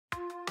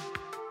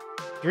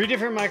3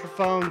 different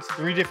microphones,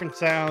 3 different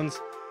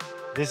sounds.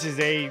 This is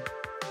a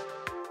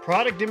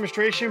product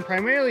demonstration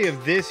primarily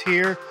of this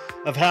here,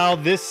 of how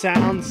this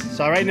sounds.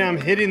 So right now I'm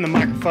hitting the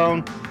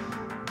microphone.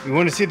 You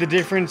want to see the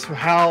difference,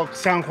 how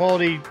sound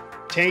quality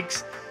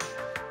takes?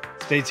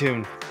 Stay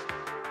tuned.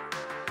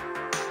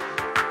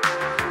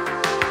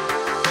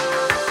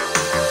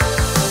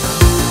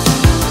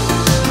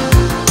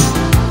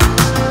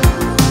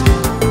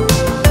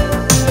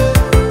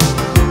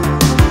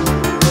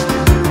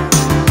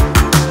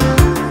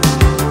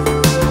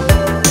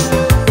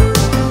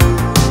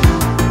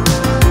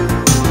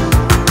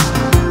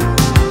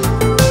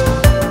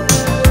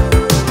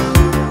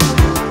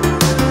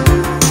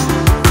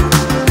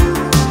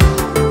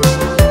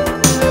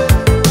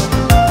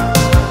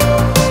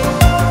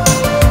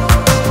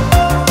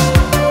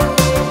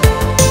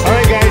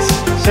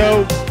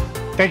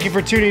 Thank you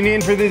for tuning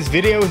in for this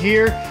video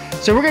here.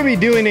 So we're going to be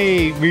doing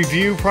a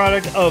review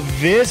product of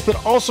this,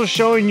 but also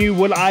showing you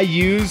what I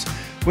use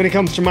when it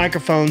comes to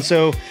microphones.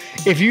 So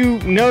if you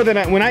know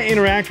that when I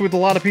interact with a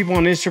lot of people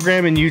on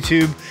Instagram and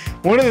YouTube,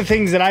 one of the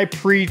things that I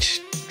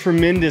preach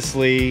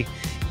tremendously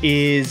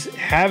is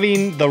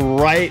having the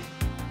right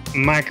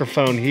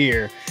microphone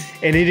here.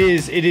 And it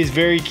is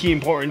very key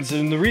importance.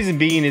 And the reason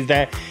being is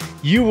that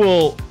you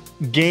will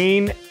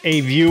gain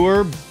a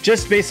viewer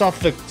just based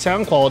off the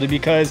sound quality,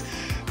 because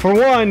for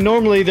one,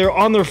 normally they're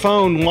on their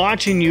phone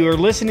watching you or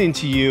listening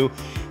to you,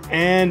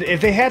 and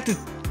if they have to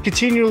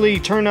continually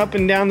turn up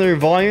and down their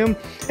volume,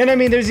 and I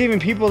mean there's even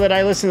people that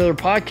I listen to their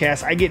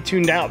podcasts, I get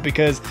tuned out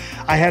because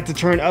I have to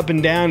turn up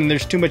and down and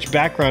there's too much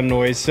background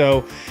noise.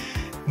 So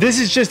this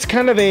is just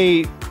kind of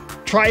a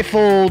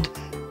trifold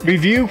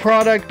review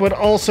product, but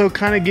also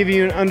kind of give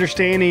you an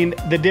understanding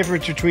the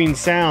difference between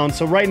sound.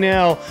 So right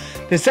now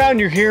the sound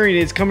you're hearing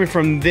is coming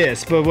from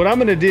this, but what I'm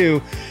going to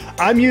do,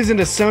 I'm using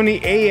a Sony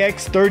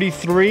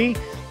AX33,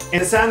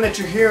 and the sound that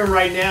you're hearing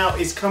right now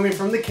is coming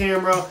from the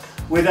camera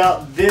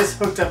without this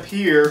hooked up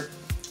here.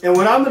 And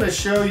what I'm going to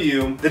show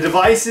you, the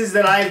devices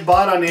that I've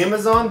bought on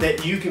Amazon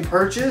that you can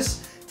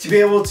purchase to be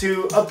able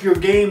to up your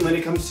game when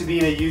it comes to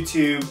being a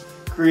YouTube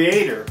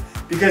creator.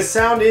 Because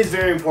sound is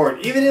very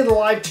important, even in the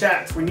live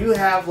chats, when you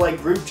have like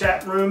group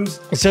chat rooms.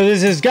 So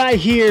there's this guy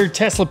here,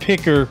 Tesla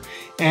Picker,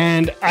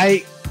 and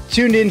I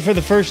tuned in for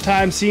the first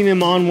time, seeing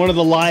him on one of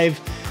the live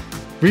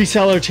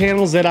reseller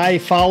channels that I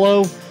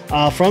follow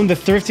from the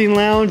Thrifting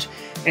Lounge,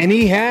 and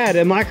he had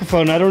a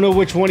microphone. I don't know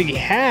which one he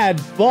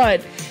had,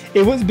 but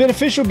it was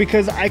beneficial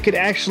because I could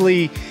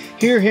actually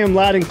hear him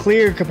loud and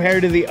clear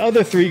compared to the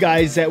other 3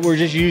 guys that were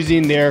just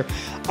using their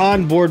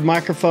onboard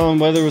microphone,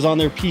 whether it was on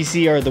their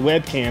PC or the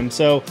webcam.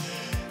 So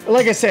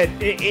like I said,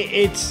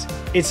 it's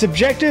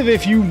subjective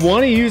if you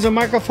want to use a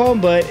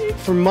microphone, but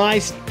from my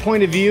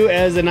point of view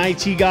as an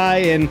IT guy,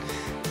 and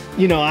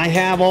you know, I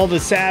have all the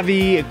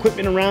savvy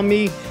equipment around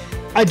me,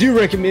 I do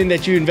recommend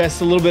that you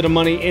invest a little bit of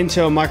money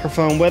into a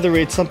microphone, whether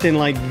it's something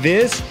like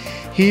this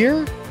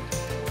here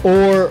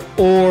or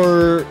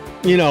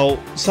you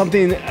know,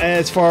 something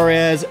as far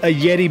as a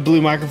Yeti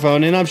Blue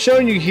Microphone. And I'm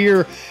showing you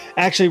here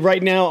actually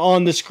right now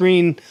on the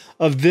screen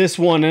of this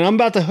one, and I'm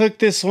about to hook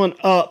this one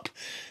up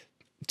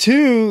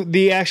to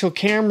the actual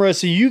camera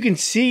so you can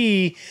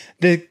see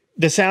the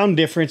sound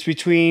difference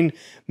between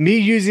me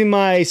using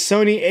my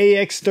Sony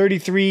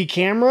AX33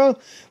 camera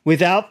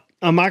without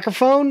a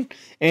microphone,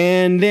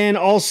 and then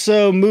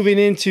also moving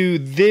into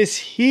this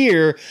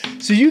here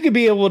so you could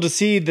be able to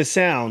see the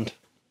sound.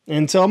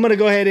 And so I'm going to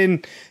go ahead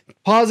and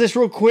pause this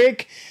real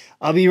quick.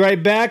 I'll be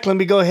right back. Let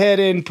me go ahead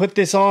and put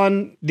this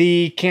on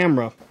the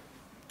camera.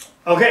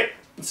 Okay,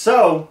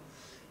 so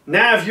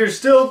now if you're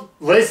still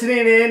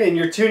listening in and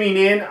you're tuning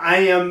in, I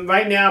am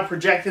right now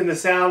projecting the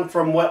sound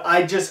from what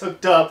I just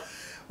hooked up,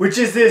 which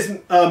is this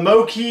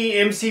Moukey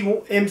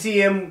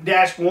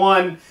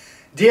MCM-1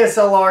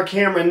 DSLR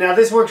camera. Now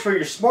this works for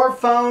your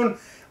smartphone,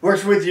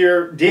 works with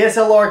your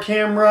DSLR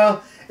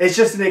camera. It's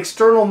just an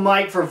external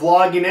mic for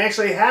vlogging. It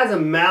actually has a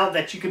mount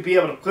that you could be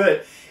able to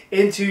put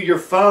into your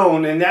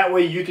phone, and that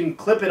way you can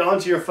clip it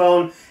onto your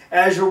phone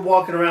as you're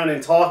walking around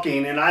and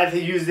talking. And I've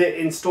used it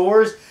in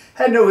stores,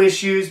 had no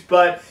issues,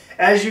 but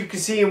as you can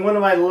see in one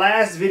of my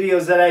last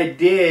videos that I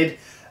did,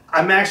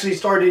 I'm actually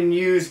starting to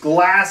use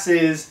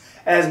glasses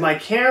as my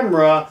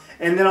camera,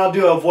 and then I'll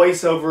do a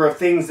voiceover of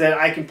things that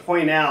I can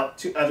point out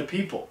to other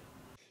people.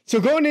 So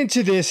going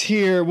into this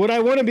here, what I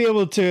want to be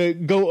able to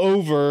go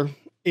over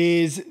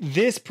is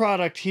this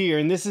product here,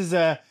 and this is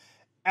a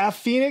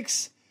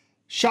AUPHONIX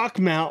shock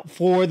mount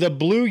for the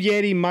Blue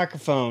Yeti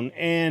microphone,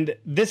 and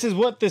this is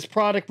what this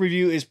product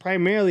review is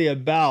primarily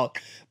about.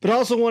 But I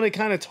also want to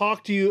kind of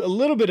talk to you a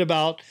little bit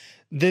about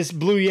this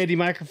Blue Yeti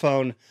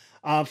microphone.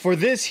 For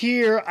this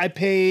here, I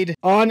paid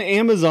on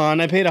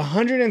Amazon, I paid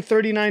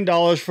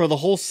 $139 for the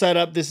whole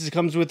setup. This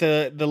comes with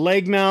the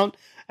leg mount.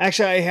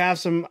 Actually, I have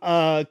some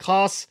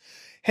COS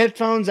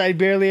headphones I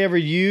barely ever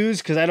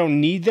use because I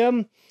don't need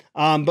them.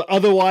 But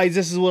otherwise,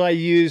 this is what I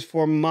use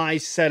for my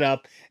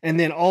setup. And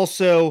then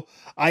also,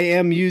 I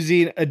am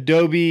using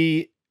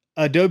Adobe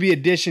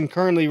Audition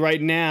currently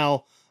right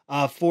now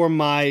for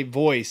my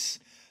voice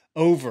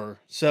over.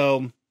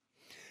 So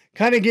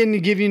kind of getting to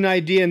give you an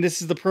idea. And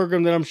this is the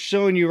program that I'm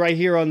showing you right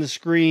here on the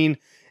screen,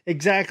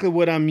 exactly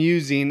what I'm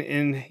using.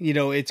 And, you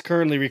know, it's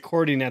currently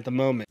recording at the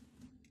moment.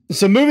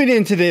 So moving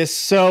into this,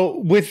 so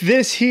with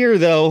this here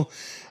though,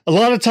 a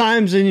lot of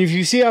times, and if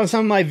you see on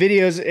some of my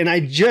videos, and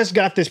I just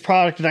got this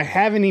product and I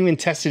haven't even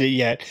tested it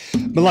yet,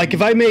 but like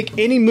if I make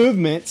any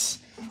movements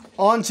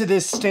onto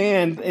this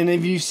stand, and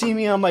if you see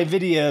me on my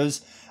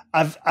videos,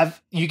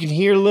 you can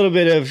hear a little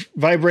bit of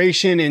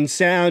vibration and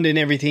sound and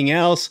everything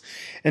else.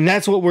 And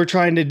that's what we're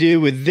trying to do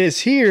with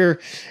this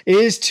here,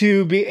 is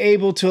to be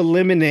able to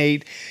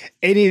eliminate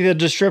any of the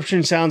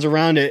disruption sounds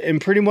around it. And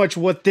pretty much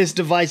what this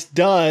device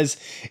does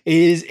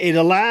is it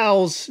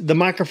allows the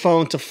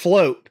microphone to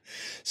float.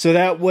 So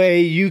that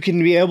way you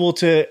can be able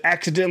to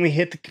accidentally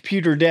hit the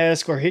computer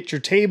desk or hit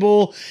your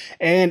table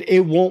and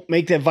it won't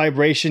make that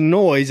vibration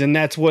noise. And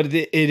that's what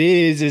it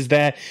is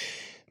that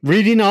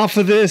reading off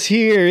of this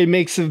here, it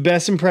makes the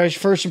best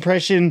first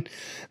impression.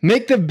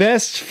 Make the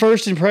best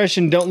first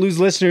impression. Don't lose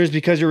listeners,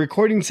 because your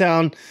recording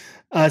sound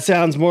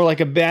sounds more like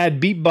a bad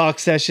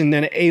beatbox session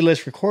than an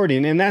A-list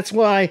recording. And that's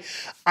why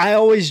I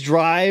always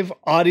drive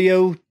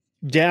audio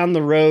down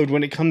the road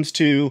when it comes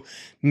to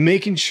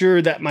making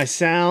sure that my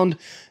sound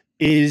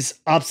is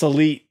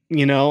obsolete,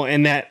 you know,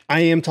 and that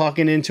I am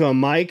talking into a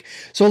mic.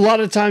 So a lot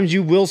of times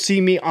you will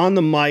see me on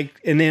the mic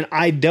and then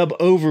I dub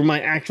over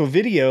my actual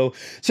video.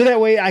 So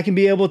that way I can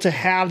be able to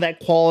have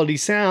that quality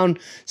sound.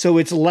 So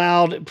it's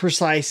loud,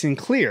 precise, and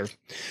clear.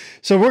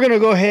 So we're going to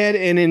go ahead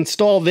and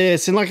install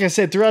this. And like I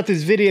said, throughout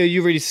this video,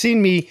 you've already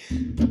seen me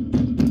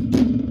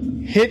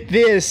hit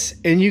this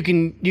and you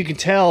can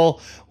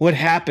tell what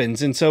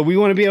happens. And so we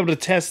want to be able to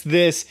test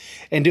this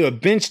and do a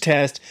bench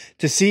test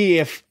to see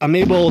if I'm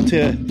able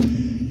to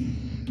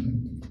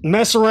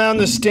mess around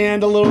the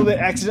stand a little bit,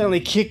 accidentally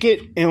kick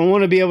it, and I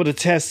want to be able to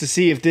test to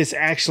see if this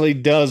actually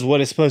does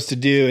what it's supposed to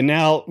do. And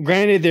now,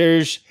 granted,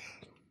 there's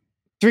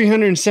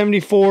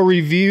 374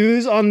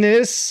 reviews on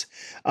this.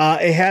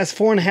 It has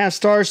 4.5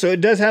 stars, so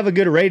it does have a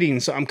good rating.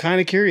 So I'm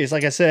kind of curious.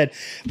 Like I said,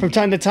 from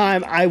time to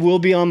time, I will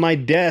be on my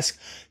desk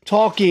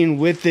talking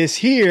with this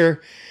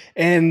here,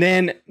 and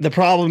then the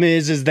problem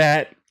is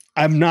that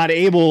I'm not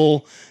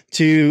able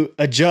to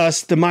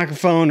adjust the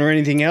microphone or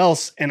anything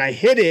else, and I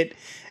hit it,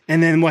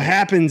 and then what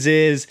happens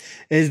is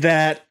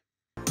that,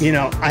 you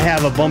know, I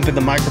have a bump in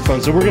the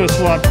microphone. So we're going to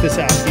swap this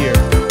out here.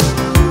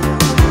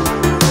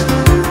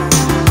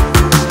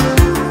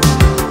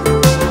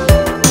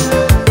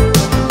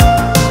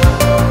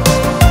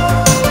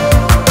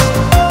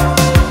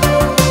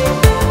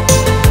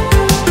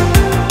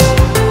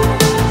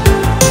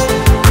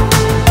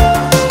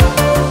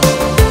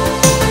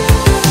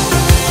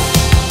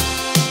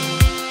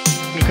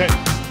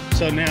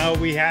 So now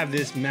we have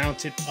this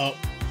mounted up,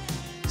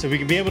 so we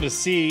can be able to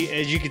see,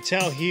 as you can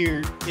tell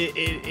here,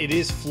 it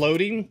is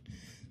floating.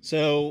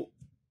 So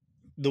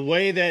the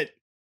way that,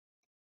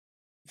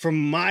 from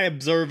my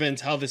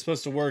observance, how this is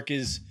supposed to work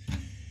is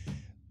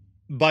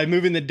by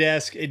moving the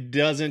desk, it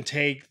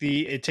takes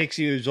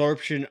the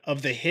absorption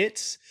of the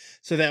hits,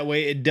 so that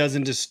way it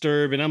doesn't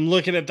disturb. And I'm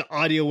looking at the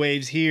audio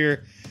waves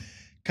here,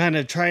 kind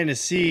of trying to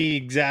see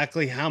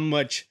exactly how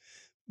much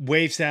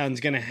wave sound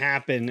is going to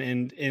happen.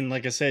 And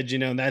like I said, you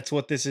know, that's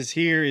what this is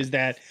here, is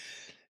that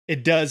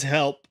it does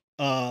help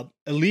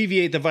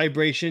alleviate the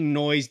vibration,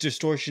 noise,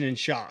 distortion, and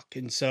shock.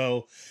 And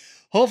so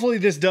hopefully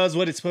this does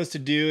what it's supposed to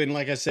do. And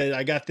like I said,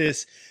 I got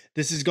this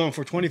is going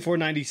for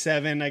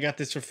 $24.97. I got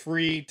this for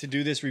free to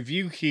do this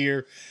review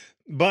here.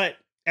 But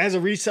as a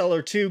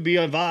reseller too, be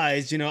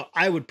advised, you know,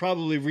 I would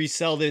probably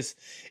resell this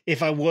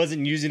if I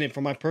wasn't using it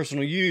for my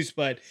personal use.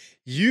 But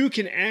you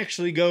can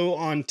actually go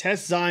on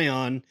Test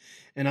Zion,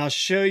 and I'll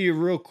show you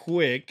real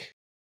quick.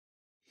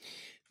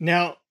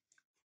 Now,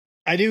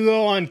 I do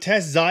go on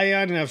Test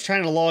Zion, and I was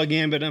trying to log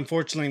in, but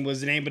unfortunately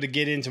wasn't able to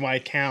get into my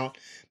account.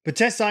 But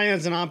Test Zion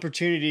is an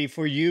opportunity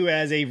for you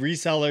as a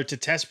reseller to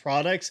test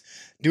products,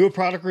 do a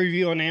product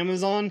review on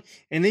Amazon,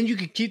 and then you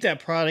can keep that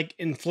product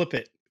and flip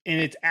it. And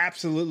it's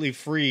absolutely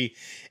free.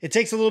 It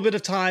takes a little bit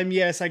of time.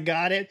 Yes, I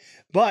got it.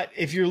 But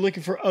if you're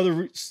looking for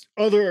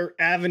other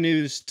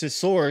avenues to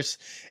source,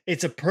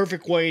 it's a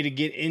perfect way to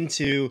get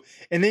into.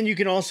 And then you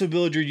can also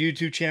build your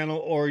YouTube channel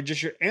or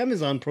just your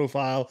Amazon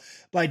profile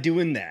by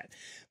doing that.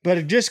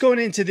 But just going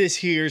into this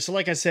here. So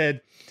like I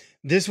said,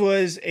 this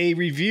was a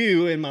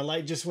review, and my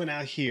light just went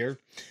out here.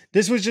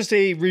 This was just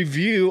a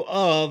review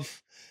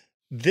of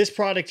this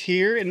product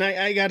here. And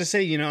I got to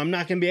say, you know, I'm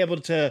not going to be able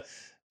to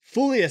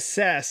fully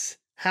assess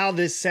how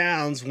this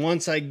sounds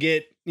once I go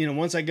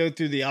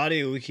through the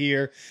audio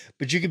here,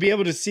 but you could be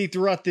able to see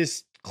throughout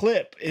this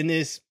clip in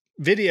this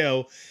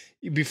video,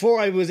 before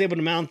I was able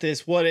to mount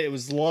this, what it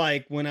was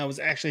like when I was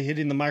actually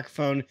hitting the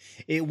microphone.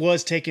 It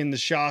was taking the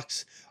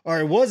shocks or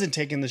it wasn't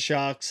taking the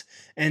shocks,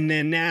 and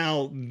then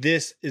now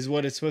this is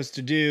what it's supposed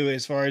to do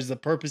as far as the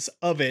purpose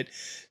of it.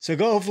 So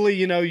hopefully,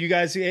 you know, you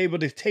guys are able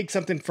to take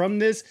something from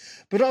this,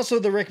 but also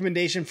the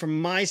recommendation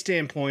from my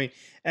standpoint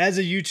as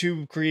a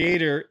YouTube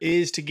creator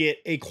is to get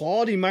a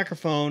quality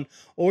microphone,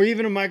 or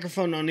even a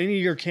microphone on any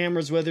of your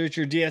cameras, whether it's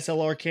your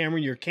DSLR camera,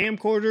 your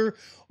camcorder,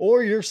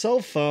 or your cell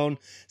phone,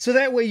 so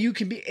that way you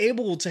can be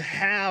able to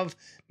have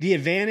the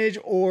advantage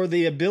or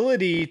the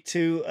ability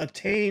to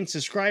obtain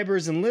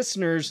subscribers and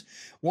listeners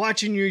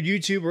watching your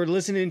YouTube or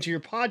listening to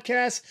your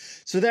podcast,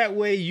 so that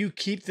way you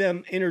keep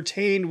them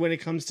entertained when it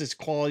comes to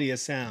quality of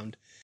sound.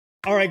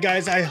 All right,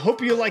 guys, I hope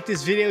you like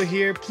this video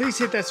here. Please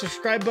hit that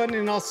subscribe button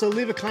and also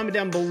leave a comment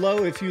down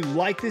below if you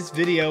like this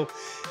video.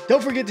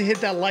 Don't forget to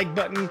hit that like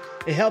button.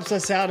 It helps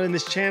us out in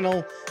this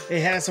channel. It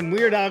has some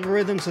weird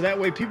algorithms, so that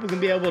way people can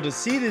be able to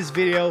see this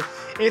video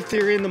if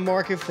they're in the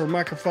market for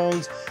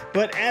microphones.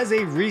 But as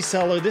a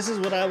reseller, this is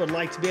what I would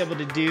like to be able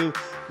to do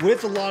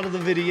with a lot of the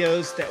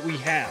videos that we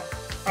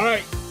have. All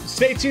right,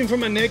 stay tuned for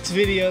my next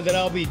video that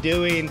I'll be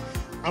doing.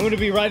 I'm going to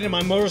be riding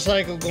my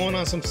motorcycle, going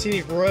on some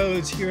scenic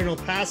roads here in El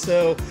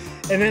Paso.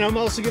 And then I'm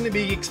also going to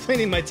be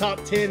explaining my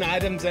top 10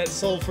 items that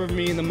sold for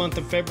me in the month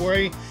of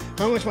February,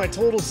 how much my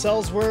total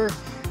sales were,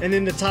 and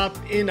then the top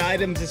end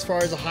items as far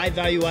as the high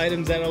value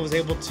items that I was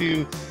able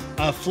to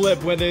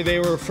flip, whether they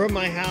were from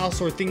my house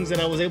or things that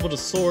I was able to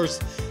source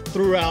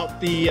throughout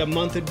the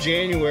month of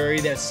January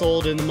that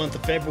sold in the month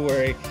of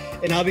February.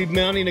 And I'll be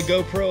mounting a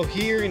GoPro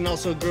here and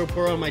also a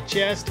GoPro on my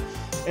chest.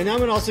 And I'm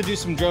going to also do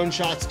some drone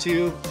shots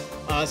too.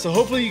 So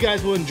hopefully you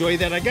guys will enjoy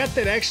that. I got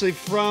that actually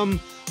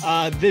from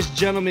this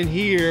gentleman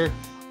here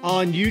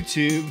on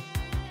YouTube,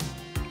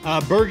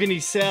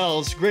 Burgundy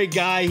Sells. Great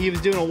guy. He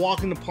was doing a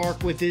walk in the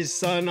park with his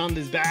son on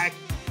his back,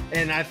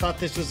 and I thought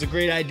this was a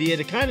great idea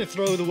to kind of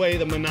throw away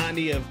the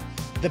monotony of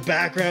the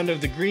background of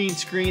the green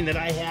screen that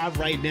I have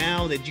right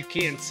now that you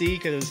can't see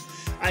because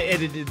I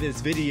edited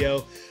this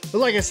video. But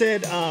like I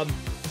said,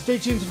 stay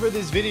tuned for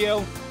this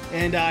video,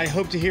 and I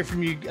hope to hear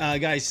from you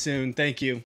guys soon. Thank you.